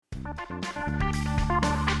Hi,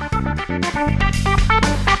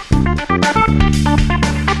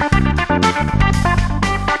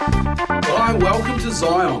 welcome to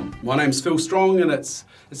Zion. My name's Phil Strong, and it's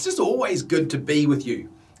just always good to be with you.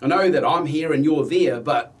 I know that I'm here and you're there,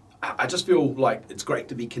 but I just feel like it's great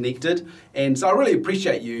to be connected, and so I really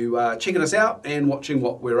appreciate you checking us out and watching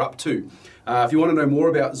what we're up to. If you want to know more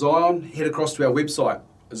about Zion, head across to our website,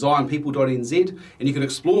 zionpeople.nz, and you can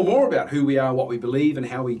explore more about who we are, what we believe, and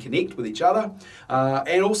how we connect with each other.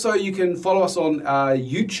 And also you can follow us on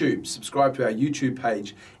YouTube, subscribe to our YouTube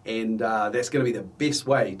page, and that's going to be the best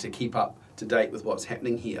way to keep up to date with what's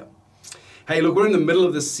happening here. Hey, look, we're in the middle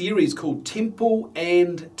of this series called Temple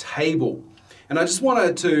and Table. And I just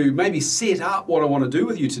wanted to maybe set up what I want to do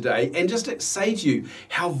with you today and just say to you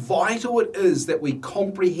how vital it is that we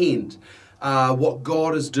comprehend what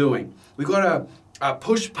God is doing. We've got to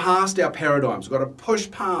push past our paradigms. We've got to push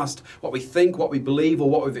past what we think, what we believe, or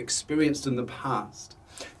what we've experienced in the past.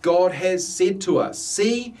 God has said to us,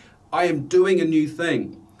 "See, I am doing a new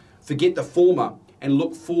thing. Forget the former and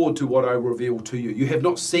look forward to what I reveal to you. You have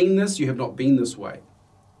not seen this, you have not been this way."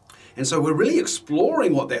 And so we're really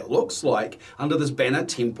exploring what that looks like under this banner,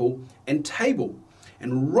 Temple and Table.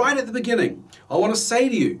 And right at the beginning, I want to say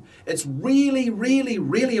to you, it's really, really,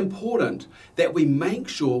 really important that we make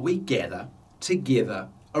sure we gather together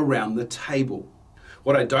around the table.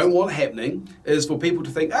 What I don't want happening is for people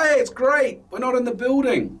to think, "Hey, it's great, we're not in the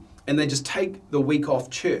building," and they just take the week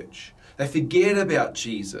off church. They forget about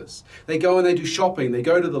Jesus. They go and they do shopping, they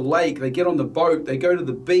go to the lake, they get on the boat, they go to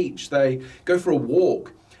the beach, they go for a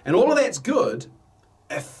walk. And all of that's good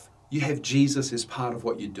if you have Jesus as part of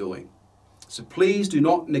what you're doing. So please do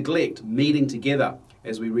not neglect meeting together,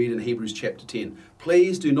 as we read in Hebrews chapter 10.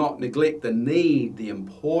 Please do not neglect the need, the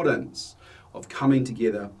importance of coming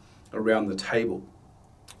together around the table.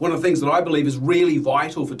 One of the things that I believe is really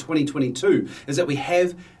vital for 2022 is that we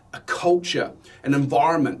have a culture, an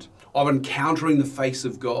environment of encountering the face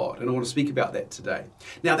of God. And I want to speak about that today.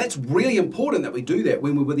 Now, that's really important that we do that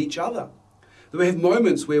when we're with each other. That we have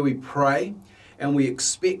moments where we pray and we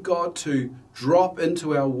expect God to drop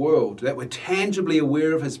into our world, that we're tangibly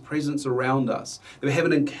aware of His presence around us, that we have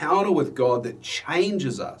an encounter with God that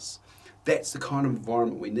changes us. That's the kind of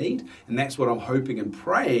environment we need, and that's what I'm hoping and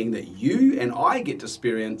praying that you and I get to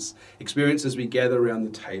experience as we gather around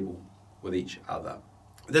the table with each other.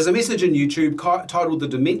 There's a message in YouTube titled The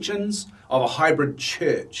Dimensions of a Hybrid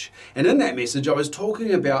Church. And in that message, I was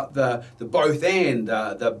talking about the both and,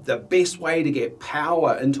 the best way to get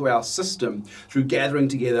power into our system through gathering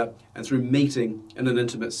together and through meeting in an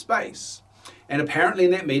intimate space. And apparently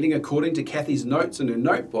in that meeting, according to Kathy's notes in her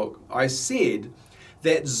notebook, I said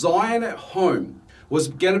that Zion at home was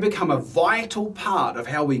going to become a vital part of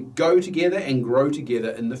how we go together and grow together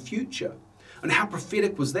in the future. And how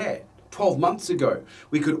prophetic was that? 12 months ago,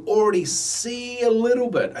 we could already see a little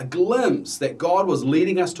bit, a glimpse that God was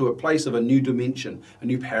leading us to a place of a new dimension, a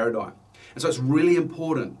new paradigm. And so it's really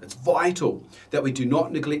important, it's vital that we do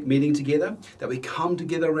not neglect meeting together, that we come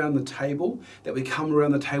together around the table, that we come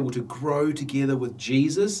around the table to grow together with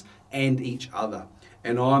Jesus and each other.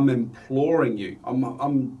 And I'm imploring you,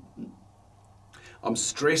 I'm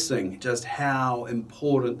stressing just how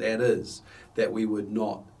important that is, that we would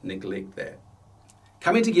not neglect that.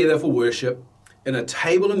 Coming together for worship in a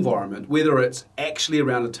table environment, whether it's actually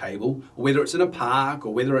around a table, or whether it's in a park,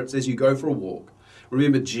 or whether it's as you go for a walk,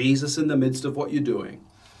 remember Jesus in the midst of what you're doing.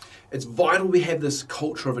 It's vital we have this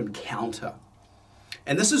culture of encounter.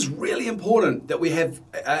 And this is really important that we have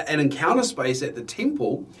an encounter space at the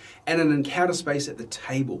temple and an encounter space at the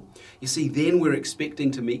table. You see, then we're expecting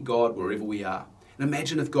to meet God wherever we are. And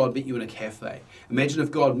imagine if God met you in a cafe. Imagine if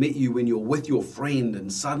God met you when you're with your friend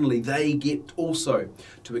and suddenly they get also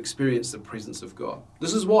to experience the presence of God.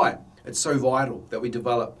 This is why it's so vital that we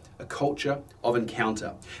develop a culture of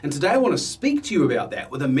encounter. And today I want to speak to you about that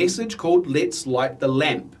with a message called Let's Light the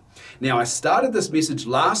Lamp. Now, I started this message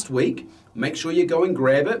last week. Make sure you go and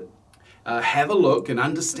grab it. Have a look and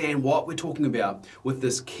understand what we're talking about with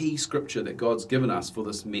this key scripture that God's given us for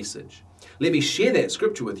this message. Let me share that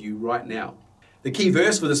scripture with you right now. The key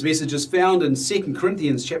verse for this message is found in 2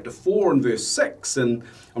 Corinthians chapter 4 and verse 6, and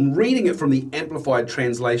I'm reading it from the Amplified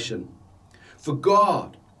Translation. For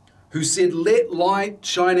God, who said, "Let light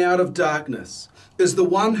shine out of darkness," is the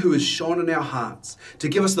one who has shone in our hearts to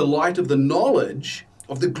give us the light of the knowledge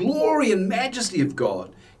of the glory and majesty of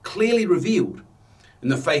God, clearly revealed in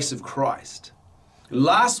the face of Christ.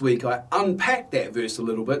 Last week I unpacked that verse a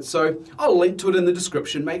little bit, so I'll link to it in the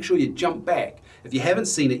description. Make sure you jump back if you haven't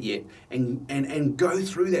seen it yet and go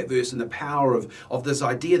through that verse and the power of this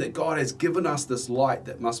idea that God has given us this light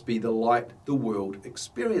that must be the light the world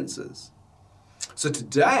experiences. So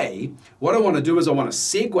today, what I want to do is I want to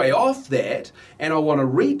segue off that and I want to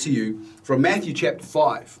read to you from Matthew chapter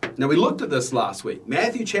 5. Now we looked at this last week.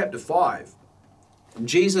 Matthew chapter 5.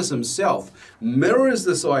 Jesus himself mirrors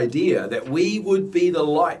this idea that we would be the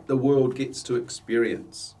light the world gets to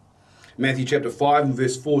experience. Matthew chapter 5 and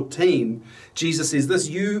verse 14, Jesus says this,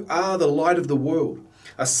 "You are the light of the world.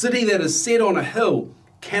 A city that is set on a hill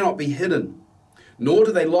cannot be hidden. Nor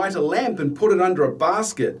do they light a lamp and put it under a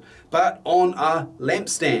basket, but on a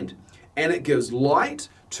lampstand, and it gives light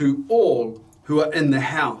to all who are in the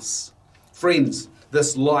house." Friends,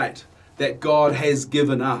 this light that God has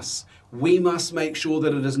given us, we must make sure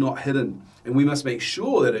that it is not hidden, and we must make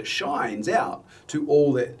sure that it shines out to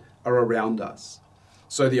all that are around us.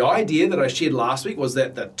 So the idea that I shared last week was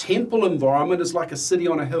that the temple environment is like a city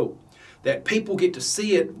on a hill, that people get to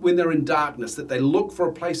see it when they're in darkness, that they look for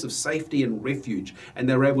a place of safety and refuge, and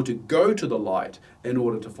they're able to go to the light in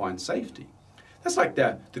order to find safety. That's like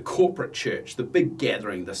the corporate church, the big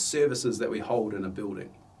gathering, the services that we hold in a building.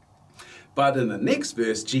 But in the next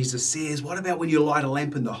verse, Jesus says, what about when you light a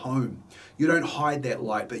lamp in the home? You don't hide that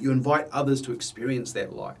light, but you invite others to experience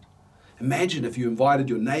that light. Imagine if you invited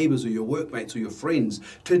your neighbors or your workmates or your friends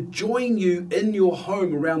to join you in your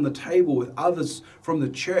home around the table with others from the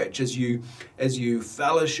church as you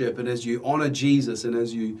fellowship and as you honor Jesus and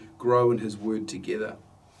as you grow in his word together.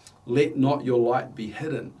 Let not your light be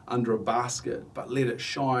hidden under a basket, but let it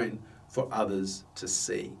shine for others to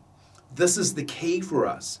see. This is the key for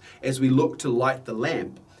us as we look to light the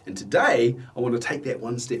lamp. And today, I want to take that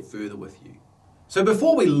one step further with you. So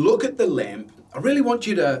before we look at the lamp, I really want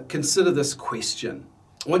you to consider this question.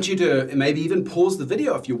 I want you to maybe even pause the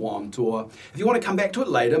video if you want, or if you want to come back to it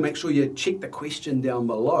later, make sure you check the question down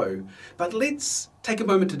below. But let's take a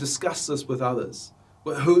moment to discuss this with others.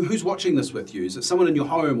 Who's watching this with you? Is it someone in your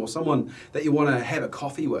home or someone that you want to have a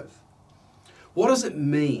coffee with? What does it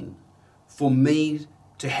mean for me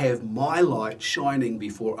to have my light shining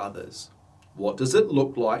before others? What does it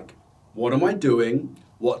look like? What am I doing?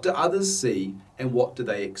 What do others see? And what do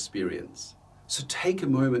they experience? So take a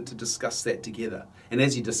moment to discuss that together. And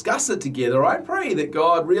as you discuss it together, I pray that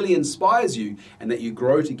God really inspires you and that you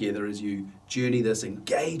grow together as you journey this,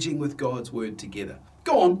 engaging with God's word together.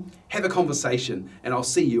 Go on, have a conversation, and I'll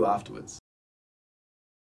see you afterwards.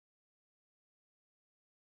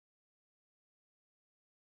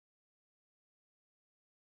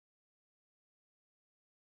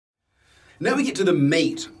 Now we get to the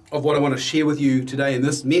meat of what I want to share with you today in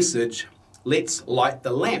this message. Let's light the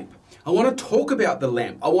lamp. I want to talk about the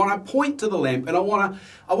lamp. I want to point to the lamp, and I want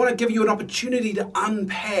to give you an opportunity to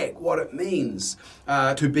unpack what it means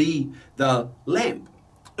to be the lamp.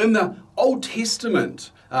 In the Old Testament,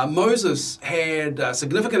 Moses had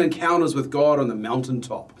significant encounters with God on the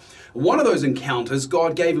mountaintop. One of those encounters,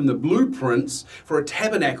 God gave him the blueprints for a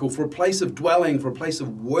tabernacle, for a place of dwelling, for a place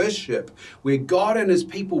of worship, where God and his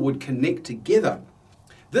people would connect together.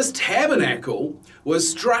 This tabernacle was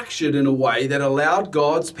structured in a way that allowed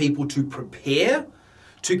God's people to prepare,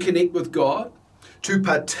 to connect with God, to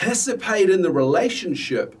participate in the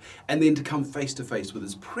relationship, and then to come face to face with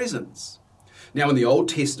his presence. Now, in the Old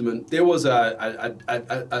Testament, there was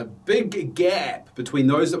a big gap between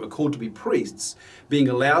those that were called to be priests being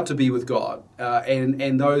allowed to be with God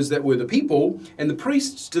and those that were the people, and the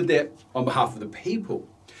priests did that on behalf of the people.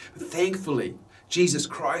 But thankfully, Jesus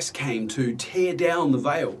Christ came to tear down the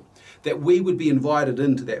veil, that we would be invited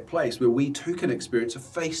into that place where we too can experience a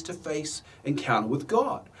face-to-face encounter with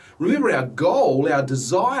God. Remember, our goal, our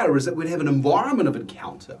desire is that we'd have an environment of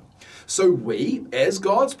encounter. So we, as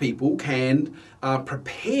God's people, can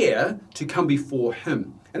prepare to come before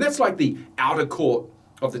him. And that's like the outer court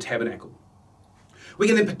of the tabernacle. We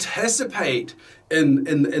can then participate in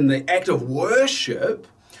the act of worship,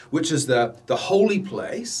 which is the holy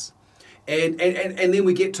place. And then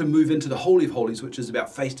we get to move into the Holy of Holies, which is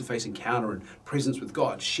about face-to-face encounter and presence with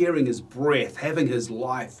God, sharing his breath, having his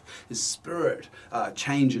life, his spirit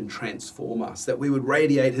change and transform us, that we would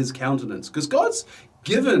radiate his countenance. Because God's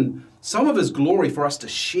given some of his glory for us to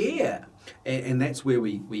share, and that's where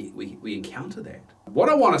we encounter that. What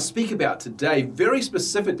I want to speak about today very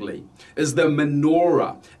specifically is the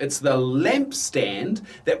menorah. It's the lampstand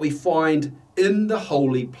that we find in the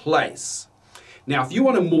holy place. Now, if you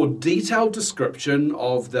want a more detailed description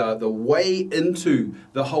of the way into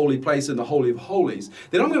the holy place in the Holy of Holies,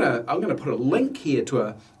 then I'm gonna put a link here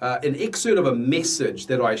to an excerpt of a message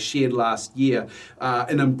that I shared last year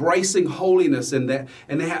in embracing holiness, and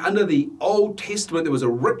how under the Old Testament there was a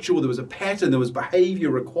ritual, there was a pattern, there was behavior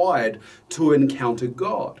required to encounter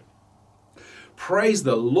God. Praise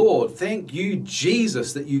the Lord. Thank you,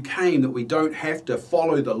 Jesus, that you came, that we don't have to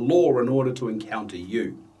follow the law in order to encounter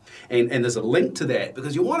you. And there's a link to that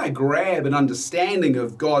because you want to grab an understanding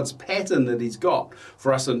of God's pattern that he's got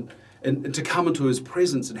for us and to come into his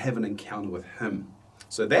presence and have an encounter with him.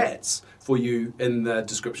 So that's for you in the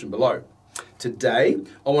description below. Today,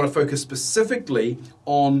 I want to focus specifically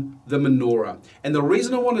on the menorah. And the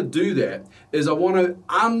reason I want to do that is I want to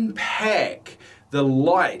unpack the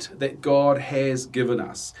light that God has given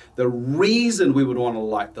us, the reason we would want to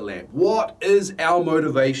light the lamp. What is our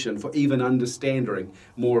motivation for even understanding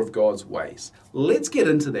more of God's ways? Let's get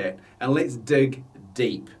into that and let's dig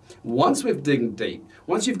deep. Once we've digged deep,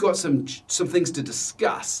 once you've got some things to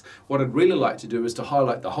discuss, what I'd really like to do is to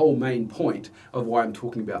highlight the whole main point of why I'm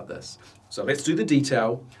talking about this. So let's do the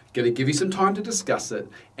detail, going to give you some time to discuss it,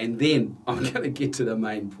 and then I'm going to get to the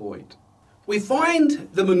main point. We find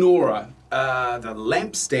the menorah, the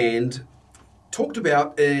lampstand, talked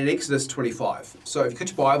about in Exodus 25. So if you got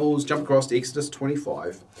your Bibles, jump across to Exodus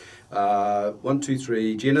 25. 1, 2,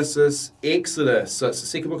 3, Genesis, Exodus. So it's the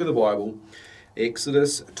second book of the Bible,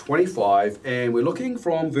 Exodus 25, and we're looking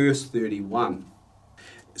from verse 31.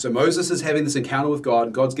 So Moses is having this encounter with God,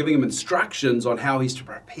 and God's giving him instructions on how he's to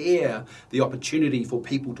prepare the opportunity for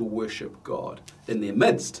people to worship God in their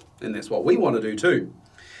midst. And that's what we want to do too.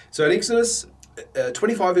 So in Exodus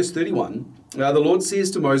 25 verse 31, the Lord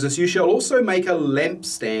says to Moses, "You shall also make a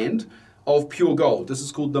lampstand of pure gold." This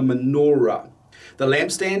is called the menorah. "The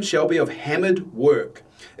lampstand shall be of hammered work.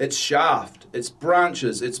 Its shaft, its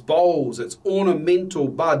branches, its bowls, its ornamental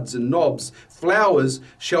buds and knobs, flowers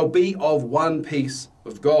shall be of one piece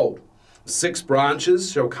of gold. 6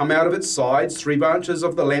 branches shall come out of its sides, 3 branches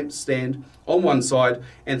of the lampstand on one side,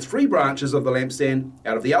 and 3 branches of the lampstand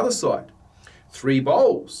out of the other side. 3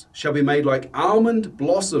 bowls shall be made like almond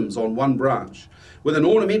blossoms on one branch, with an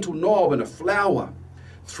ornamental knob and a flower.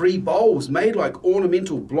 3 bowls made like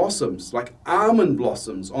ornamental blossoms, like almond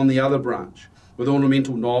blossoms on the other branch, with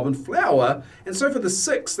ornamental knob and flower, and so for the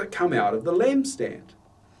 6 that come out of the lampstand.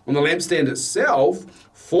 On the lampstand itself,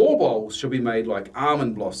 4 bowls shall be made like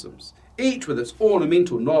almond blossoms, each with its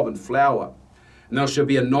ornamental knob and flower. And there shall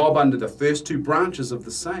be a knob under the first 2 branches of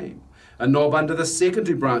the same, a knob under the second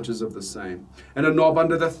 2 branches of the same, and a knob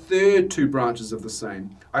under the third 2 branches of the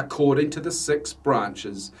same, according to the 6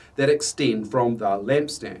 branches that extend from the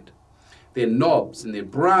lampstand. Their knobs and their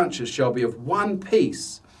branches shall be of one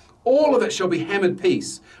piece. All of it shall be hammered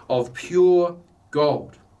piece of pure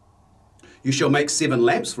gold. You shall make 7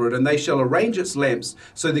 lamps for it, and they shall arrange its lamps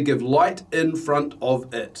so they give light in front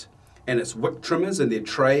of it. And its wick trimmers and their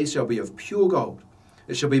trays shall be of pure gold.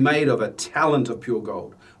 It shall be made of a talent of pure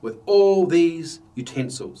gold, with all these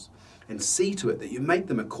utensils. And see to it that you make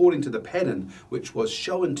them according to the pattern which was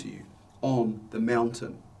shown to you on the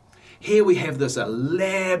mountain." Here we have this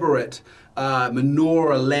elaborate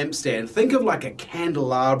menorah lampstand. Think of like a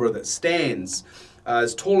candelabra that stands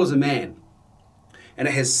as tall as a man. And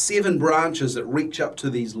it has 7 branches that reach up to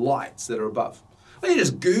these lights that are above. You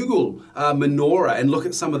just Google menorah and look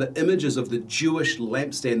at some of the images of the Jewish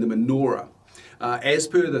lampstand, the menorah. As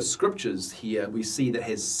per the scriptures here, we see that it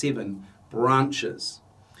has 7 branches.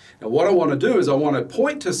 Now what I want to do is I want to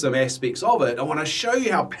point to some aspects of it. I want to show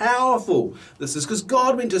you how powerful this is, because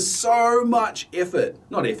God went to so much effort,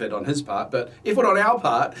 not effort on his part, but effort on our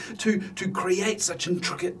part, to create such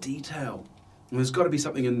intricate detail. And there's got to be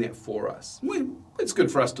something in that for us. It's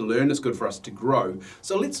good for us to learn, it's good for us to grow.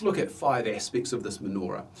 So let's look at 5 aspects of this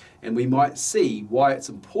menorah, and we might see why it's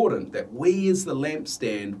important that we as the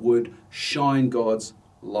lampstand would shine God's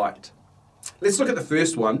light. Let's look at the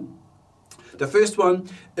first one. The first one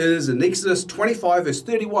is in Exodus 25 verse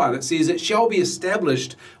 31. It says, "It shall be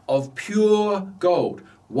established of pure gold,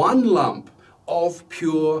 1 lump of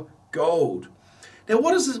pure gold." Now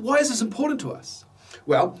what is this? Why is this important to us?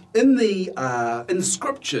 Well, in the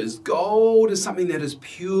scriptures, gold is something that is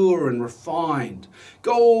pure and refined.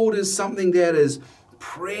 Gold is something that is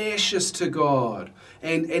precious to God.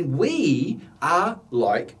 And we are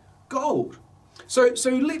like gold. So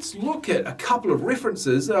let's look at a couple of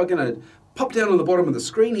references that are going to pop down on the bottom of the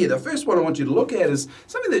screen here. The first one I want you to look at is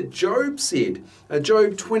something that Job said.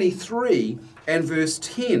 Job 23 and verse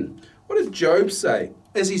 10. What did Job say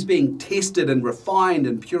as he's being tested and refined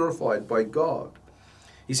and purified by God?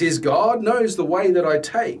 He says, "God knows the way that I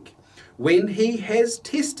take. When he has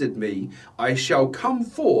tested me, I shall come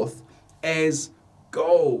forth as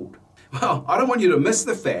gold. Well, I don't want you to miss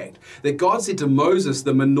the fact that God said to Moses,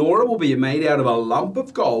 the menorah will be made out of a lump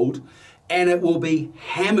of gold and it will be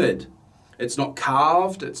hammered. It's not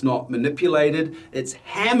carved, it's not manipulated, it's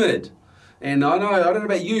hammered. And I don't know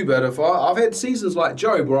about you, but I've had seasons like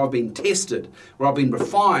Job where I've been tested, where I've been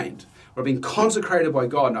refined, where I've been consecrated by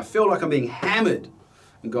God, and I feel like I'm being hammered.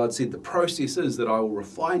 And God said, the process is that I will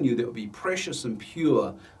refine you, that will be precious and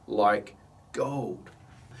pure like gold.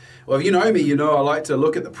 Well, if you know me, you know I like to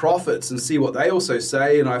look at the prophets and see what they also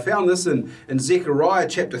say. And I found this in Zechariah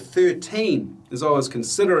chapter 13 as I was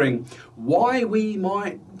considering why we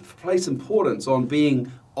might place importance on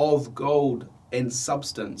being of gold and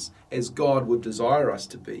substance as God would desire us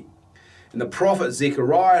to be. And the prophet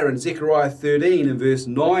Zechariah in Zechariah 13 in verse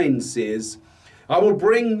 9 says, I will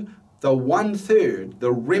bring the 1/3,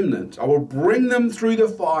 the remnant, I will bring them through the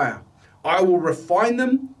fire. I will refine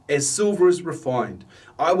them as silver is refined.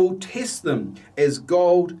 I will test them as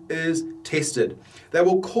gold is tested. They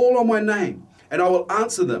will call on my name, and I will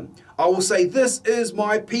answer them. I will say, this is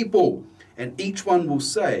my people. And each one will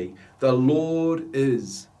say, the Lord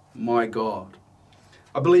is my God.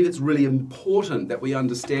 I believe it's really important that we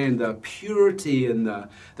understand the purity and the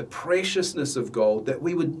preciousness of gold, that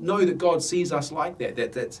we would know that God sees us like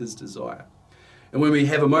that's his desire. And when we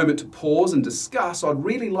have a moment to pause and discuss, I'd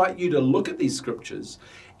really like you to look at these scriptures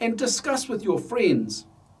and discuss with your friends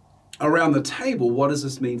around the table, what does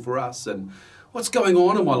this mean for us and what's going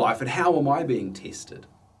on in my life and how am I being tested?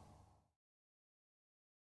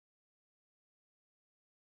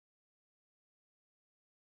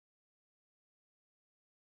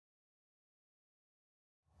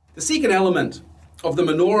 The second element of the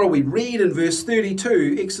menorah we read in verse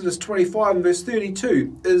 32, Exodus 25 and verse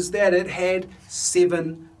 32, is that it had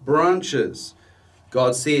 7 branches.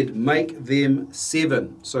 God said, make them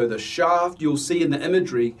 7. So the shaft you'll see in the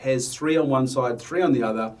imagery has 3 on one side, 3 on the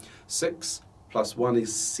other. 6 plus 1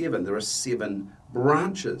 is 7. There are 7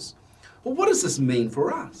 branches. Well, what does this mean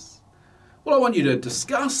for us? Well, I want you to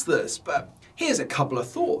discuss this, but here's a couple of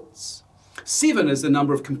thoughts. 7 is the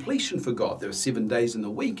number of completion for God. There are 7 days in the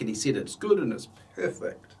week, and he said it's good and it's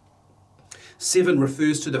perfect. 7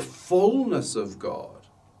 refers to the fullness of God.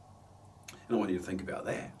 And I want you to think about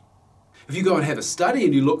that. If you go and have a study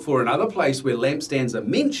and you look for another place where lampstands are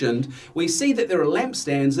mentioned, we see that there are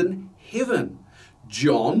lampstands in heaven.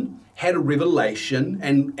 John had a revelation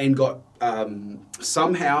and got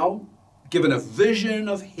somehow given a vision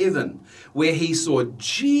of heaven where he saw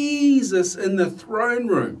Jesus in the throne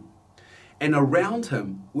room. And around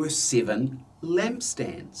him were 7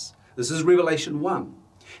 lampstands. This is Revelation 1.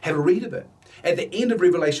 Have a read of it. At the end of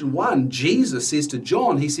Revelation 1, Jesus says to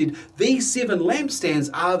John, he said, these 7 lampstands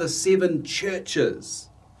are the 7 churches.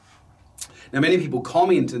 Now, many people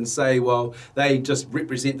comment and say, well, they just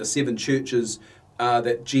represent the 7 churches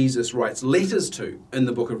that Jesus writes letters to in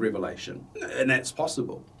the book of Revelation. And that's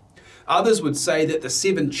possible. Others would say that the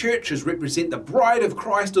 7 churches represent the bride of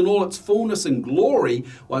Christ in all its fullness and glory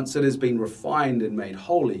once it has been refined and made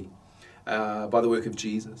holy by the work of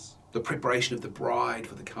Jesus. The preparation of the bride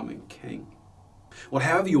for the coming king. Well,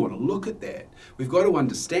 however you want to look at that, we've got to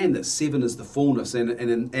understand that 7 is the fullness, and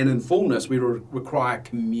in fullness we require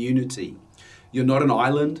community. You're not an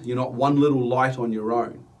island, you're not one little light on your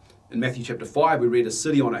own. In Matthew chapter 5, we read a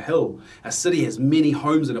city on a hill. A city has many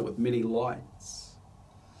homes in it with many lights.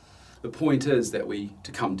 The point is that we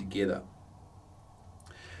to come together.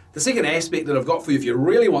 The second aspect that I've got for you, if you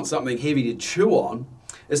really want something heavy to chew on,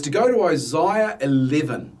 is to go to Isaiah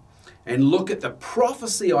 11 and look at the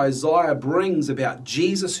prophecy Isaiah brings about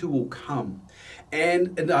Jesus who will come.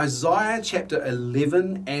 And in Isaiah chapter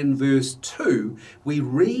 11 and verse 2, we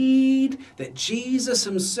read that Jesus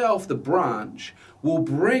himself, the branch, will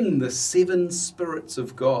bring the 7 spirits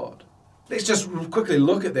of God. Let's just quickly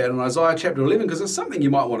look at that in Isaiah chapter 11 because it's something you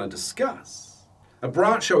might want to discuss. A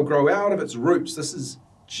branch shall grow out of its roots. This is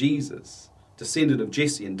Jesus, descendant of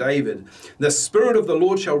Jesse and David. The Spirit of the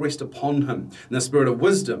Lord shall rest upon him, and the Spirit of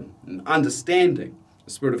wisdom and understanding,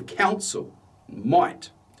 the Spirit of counsel and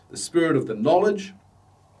might, the Spirit of the knowledge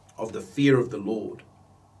of the fear of the Lord.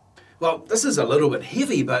 Well, this is a little bit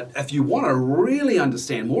heavy, but if you want to really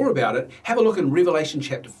understand more about it, have a look in Revelation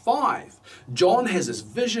chapter 5. John has this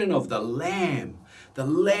vision of the Lamb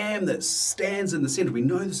that stands in the center. We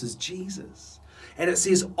know this is Jesus. And it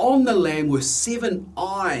says, on the Lamb were 7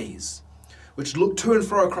 eyes, which look to and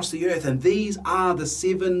fro across the earth, and these are the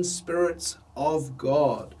 7 spirits of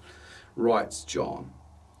God, writes John.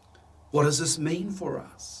 What does this mean for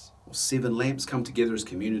us? Well, 7 lamps come together as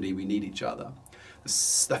community. We need each other.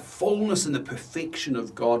 The fullness and the perfection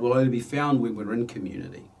of God will only be found when we're in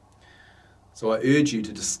community. So I urge you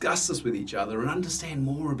to discuss this with each other and understand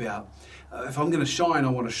more about, if I'm going to shine, I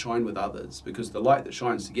want to shine with others, because the light that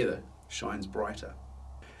shines together shines brighter.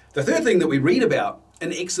 The third thing that we read about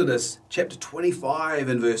in Exodus chapter 25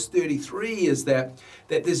 and verse 33 is that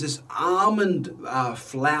there's this almond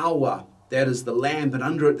flower that is the lamp, and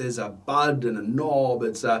under it there's a bud and a knob.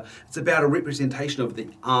 It's about a representation of the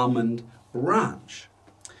almond branch.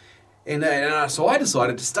 And so I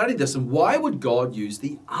decided to study this, and why would God use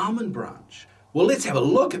the almond branch? Well, let's have a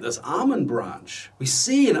look at this almond branch. We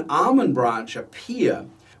see an almond branch appear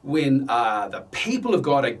when the people of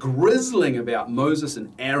God are grizzling about Moses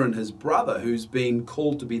and Aaron, his brother, who's been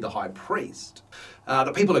called to be the high priest.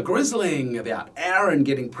 The people are grizzling about Aaron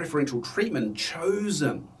getting preferential treatment,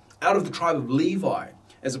 chosen out of the tribe of Levi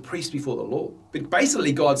as a priest before the Lord. But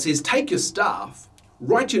basically God says, take your staff,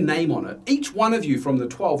 write your name on it, each one of you from the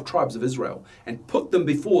 12 tribes of Israel, and put them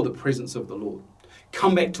before the presence of the Lord.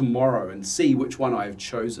 Come back tomorrow and see which one I have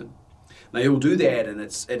chosen. They will do that, and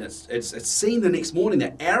it's seen the next morning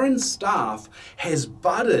that Aaron's staff has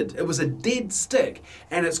budded. It was a dead stick,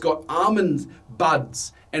 and it's got almond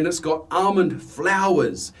buds, and it's got almond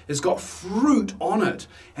flowers. It's got fruit on it.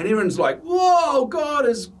 And Aaron's like, whoa, God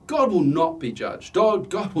will not be judged.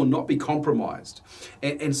 God will not be compromised.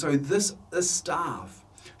 And so this staff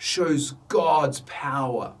shows God's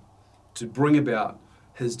power to bring about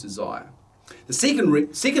his desire. The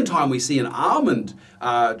second time we see an almond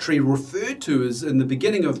tree referred to is in the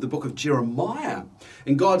beginning of the book of Jeremiah.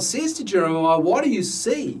 And God says to Jeremiah, what do you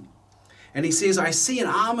see? And he says, I see an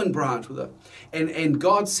almond branch with it. And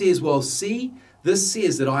God says, well, see, this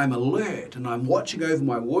says that I am alert and I'm watching over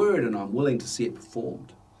my word and I'm willing to see it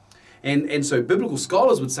performed. And so biblical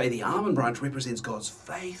scholars would say the almond branch represents God's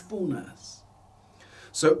faithfulness.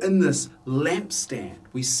 So in this lampstand,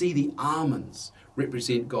 we see the almonds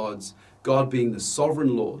represent God being the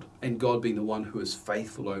sovereign Lord and God being the one who is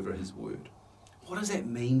faithful over his word. What does that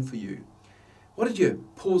mean for you? Why don't you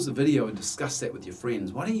pause the video and discuss that with your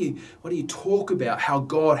friends? Why don't you talk about how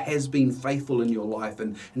God has been faithful in your life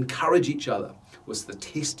and encourage each other with the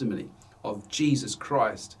testimony of Jesus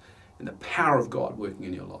Christ and the power of God working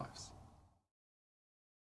in your lives?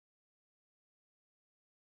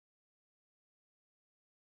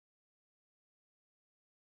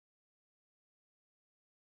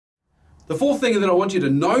 The fourth thing that I want you to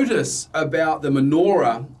notice about the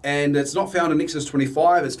menorah, and it's not found in Exodus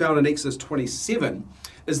 25, it's found in Exodus 27,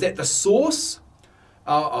 is that the source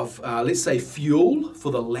of, let's say, fuel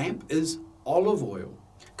for the lamp is olive oil.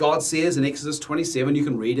 God says in Exodus 27, you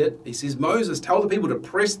can read it, he says, Moses, tell the people to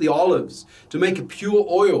press the olives, to make a pure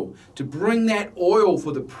oil, to bring that oil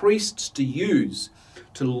for the priests to use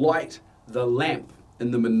to light the lamp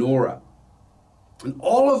in the menorah. And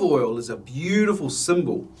olive oil is a beautiful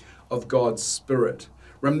symbol of God's Spirit.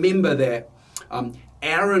 Remember that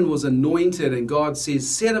Aaron was anointed and God says,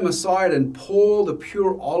 set him aside and pour the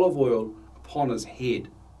pure olive oil upon his head.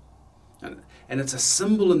 And it's a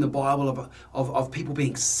symbol in the Bible of people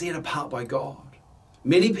being set apart by God.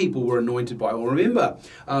 Many people were anointed by oil. Remember,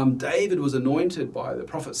 David was anointed by the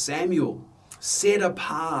prophet Samuel, set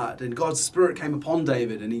apart, and God's Spirit came upon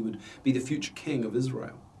David and he would be the future king of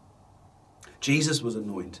Israel. Jesus was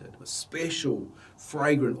anointed with special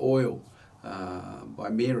fragrant oil by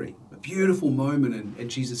Mary. A beautiful moment,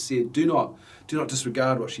 and Jesus said, do not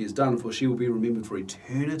disregard what she has done, for she will be remembered for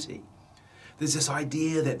eternity. There's this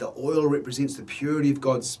idea that the oil represents the purity of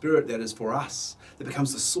God's Spirit that is for us, that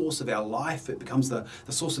becomes the source of our life, it becomes the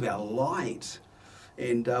source of our light.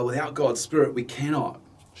 And without God's Spirit, we cannot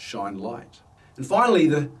shine light. And finally,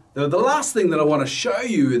 the last thing that I want to show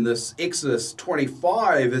you in this Exodus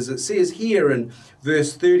 25 is it says here in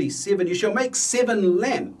verse 37, you shall make 7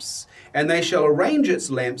 lamps, and they shall arrange its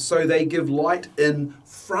lamps so they give light in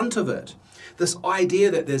front of it. This idea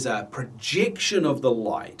that there's a projection of the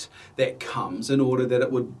light that comes in order that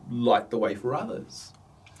it would light the way for others.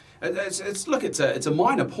 It's a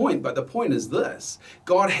minor point, but the point is this.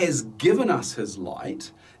 God has given us his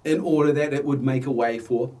light in order that it would make a way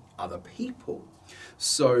for other people.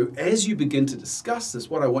 So as you begin to discuss this,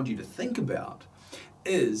 what I want you to think about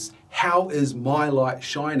is, how is my light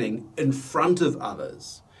shining in front of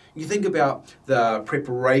others? You think about the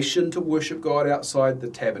preparation to worship God outside the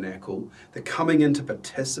tabernacle, the coming in to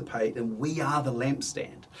participate, and we are the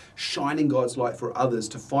lampstand, shining God's light for others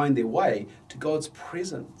to find their way to God's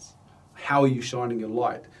presence. How are you shining your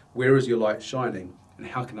light? Where is your light shining? And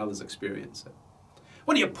how can others experience it?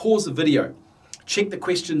 Why don't you pause the video, check the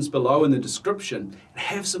questions below in the description, and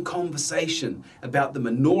have some conversation about the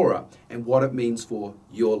menorah and what it means for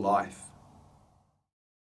your life.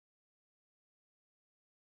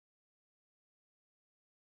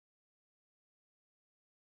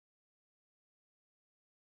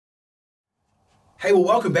 Hey, well,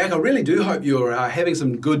 welcome back. I really do hope you're having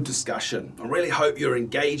some good discussion. I really hope you're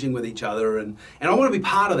engaging with each other, and I want to be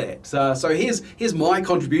part of that. So here's my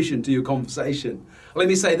contribution to your conversation. Let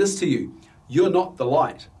me say this to you. You're not the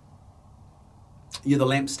light. You're the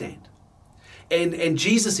lampstand. And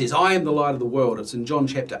Jesus says, I am the light of the world. It's in John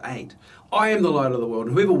chapter 8. I am the light of the world,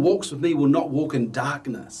 and whoever walks with me will not walk in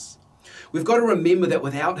darkness. We've got to remember that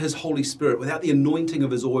without His Holy Spirit, without the anointing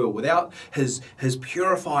of His oil, without His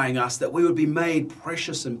purifying us, that we would be made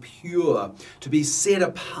precious and pure, to be set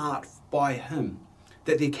apart by Him,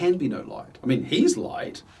 that there can be no light. I mean, He's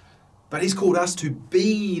light, but He's called us to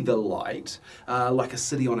be the light, like a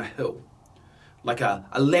city on a hill, like a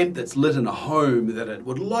lamp that's lit in a home, that it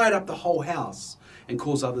would light up the whole house and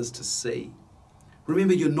cause others to see.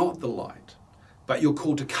 Remember, you're not the light, but you're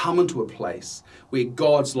called to come into a place where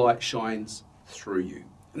God's light shines through you.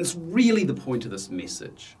 And it's really the point of this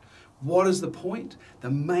message. What is the point? The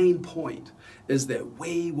main point is that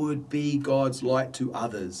we would be God's light to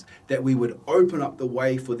others, that we would open up the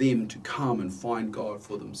way for them to come and find God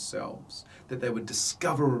for themselves, that they would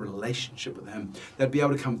discover a relationship with Him, they'd be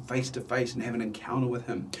able to come face to face and have an encounter with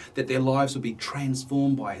Him, that their lives would be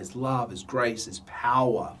transformed by His love, His grace, His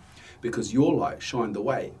power, because your light shined the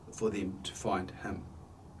way for them to find Him.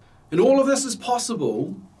 And all of this is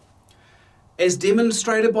possible, as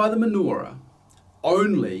demonstrated by the menorah,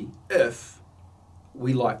 only if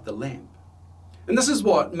we light the lamp. And this is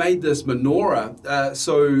what made this menorah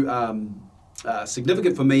so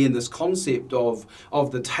significant for me in this concept of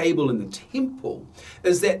the table in the temple,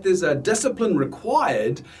 is that there's a discipline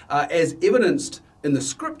required as evidenced in the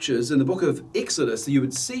scriptures. In the book of Exodus, you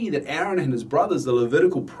would see that Aaron and his brothers, the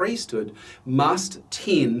Levitical priesthood, must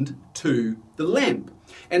tend to the lamp.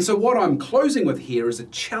 And so what I'm closing with here is a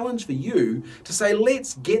challenge for you to say,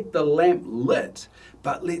 let's get the lamp lit,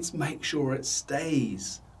 but let's make sure it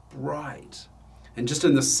stays bright. And just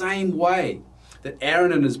in the same way that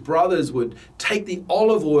Aaron and his brothers would take the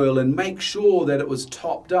olive oil and make sure that it was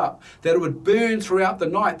topped up, that it would burn throughout the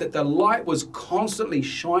night, that the light was constantly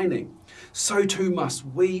shining, so too must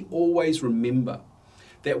we always remember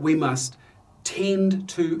that we must tend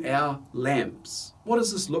to our lamps. What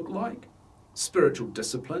does this look like? Spiritual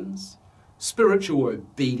disciplines, spiritual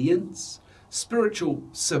obedience, spiritual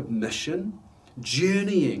submission,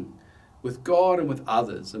 journeying with God and with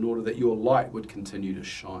others in order that your light would continue to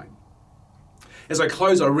shine. As I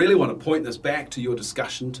close, I really want to point this back to your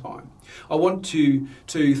discussion time. I want to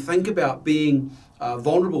think about being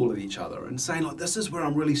vulnerable with each other and saying, look, this is where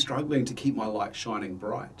I'm really struggling to keep my light shining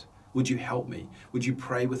bright. Would you help me? Would you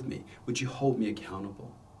pray with me? Would you hold me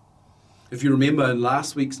accountable? If you remember in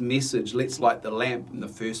last week's message, Let's Light the Lamp, in the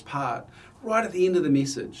first part, right at the end of the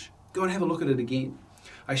message, go and have a look at it again.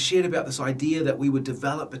 I shared about this idea that we would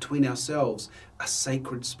develop between ourselves a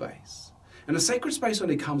sacred space. And a sacred space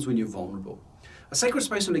only comes when you're vulnerable. A sacred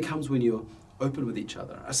space only comes when you're open with each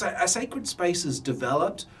other. A sacred space is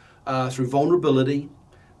developed through vulnerability,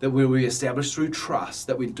 that we establish through trust,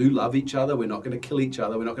 that we do love each other, we're not going to kill each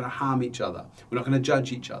other, we're not going to harm each other, we're not going to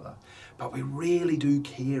judge each other, but we really do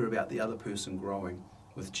care about the other person growing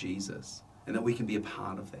with Jesus, and that we can be a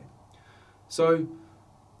part of that. So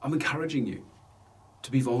I'm encouraging you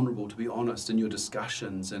to be vulnerable, to be honest in your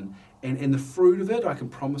discussions, and the fruit of it, I can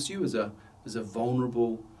promise you, is a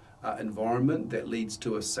vulnerable environment that leads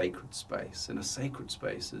to a sacred space, and a sacred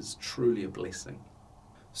space is truly a blessing.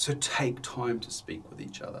 So take time to speak with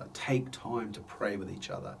each other, take time to pray with each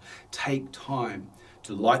other, take time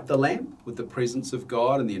to light the lamp with the presence of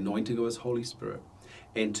God and the anointing of His Holy Spirit,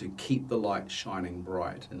 and to keep the light shining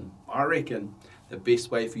bright. And I reckon the best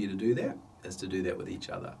way for you to do that is to do that with each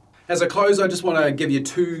other. As I close, I just want to give you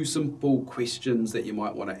 2 simple questions that you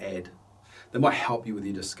might want to add that might help you with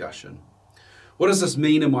your discussion. What does this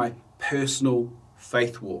mean in my personal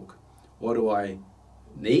faith walk? What do I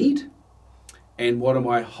need? And what am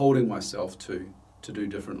I holding myself to do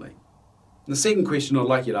differently? And the second question I'd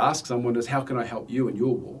like you to ask someone is, how can I help you in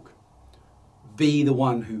your walk? Be the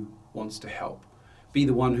one who wants to help. Be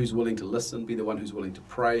the one who's willing to listen. Be the one who's willing to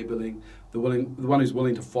pray. The one who's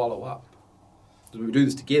willing to follow up. As we do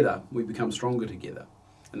this together, we become stronger together,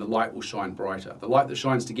 and the light will shine brighter. The light that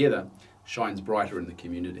shines together shines brighter in the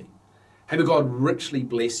community. Hey, may God richly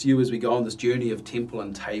bless you as we go on this journey of temple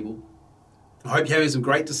and table. I hope you're having some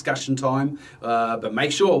great discussion time, but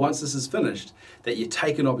make sure once this is finished that you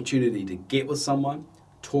take an opportunity to get with someone,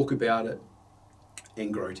 talk about it,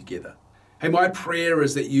 and grow together. Hey, my prayer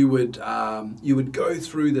is that you would go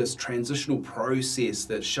through this transitional process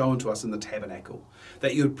that's shown to us in the tabernacle,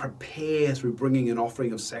 that you would prepare through bringing an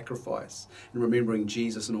offering of sacrifice and remembering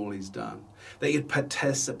Jesus and all He's done, that you'd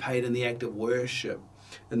participate in the act of worship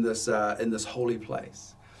in this holy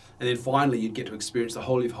place. And then finally, you'd get to experience the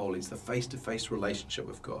Holy of Holies, the face-to-face relationship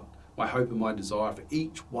with God. My hope and my desire for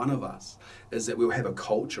each one of us is that we'll have a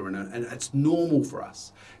culture, and it's normal for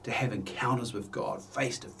us to have encounters with God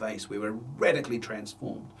face-to-face, where we're radically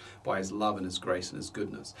transformed by His love and His grace and His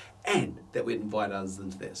goodness, and that we'd invite others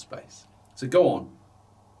into that space. So go on,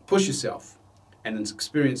 push yourself, and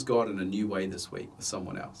experience God in a new way this week with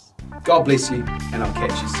someone else. God bless you, and I'll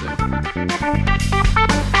catch you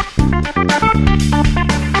soon.